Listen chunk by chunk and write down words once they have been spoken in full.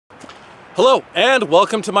Hello and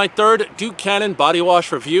welcome to my third Duke Cannon body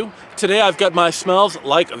wash review. Today I've got my Smells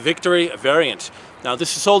Like Victory variant. Now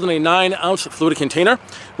this is sold in a 9-ounce fluid container.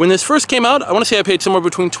 When this first came out, I want to say I paid somewhere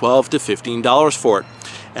between $12 to $15 for it.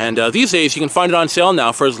 And these days you can find it on sale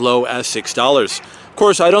now for as low as $6. Of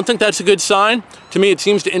course, I don't think that's a good sign. To me, it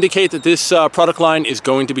seems to indicate that this product line is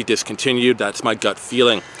going to be discontinued. That's my gut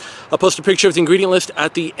feeling. I'll post a picture of the ingredient list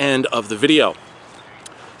at the end of the video.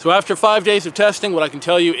 So after 5 days of testing, what I can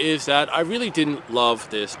tell you is that I really didn't love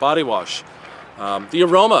this body wash. The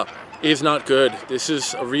aroma is not good. This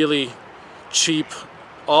is a really cheap,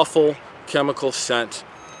 awful chemical scent.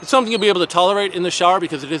 It's something you'll be able to tolerate in the shower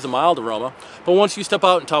because it is a mild aroma, but once you step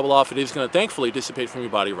out and towel off, it is going to thankfully dissipate from your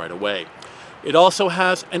body right away. It also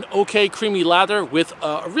has an okay creamy lather with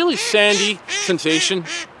a really sandy sensation.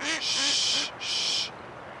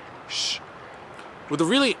 With a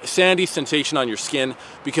really sandy sensation on your skin,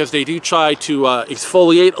 because they do try to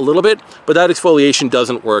exfoliate a little bit, but that exfoliation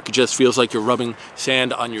doesn't work. It just feels like you're rubbing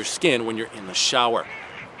sand on your skin when you're in the shower.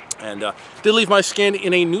 And did leave my skin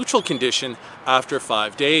in a neutral condition after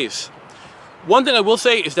 5 days. One thing I will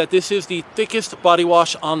say is that this is the thickest body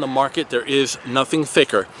wash on the market. There is nothing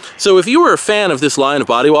thicker. So if you were a fan of this line of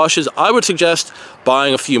body washes, I would suggest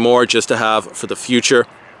buying a few more just to have for the future.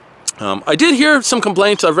 I did hear some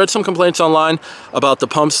complaints. I've read some complaints online about the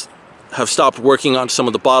pumps have stopped working on some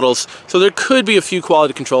of the bottles, so there could be a few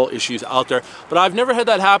quality control issues out there, but I've never had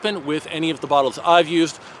that happen with any of the bottles I've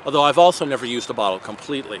used, although I've also never used a bottle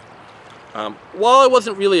completely. While I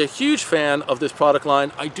wasn't really a huge fan of this product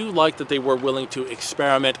line, I do like that they were willing to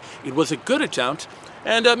experiment. It was a good attempt,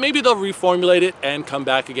 and maybe they'll reformulate it and come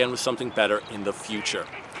back again with something better in the future.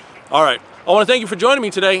 All right, I want to thank you for joining me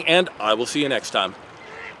today, and I will see you next time.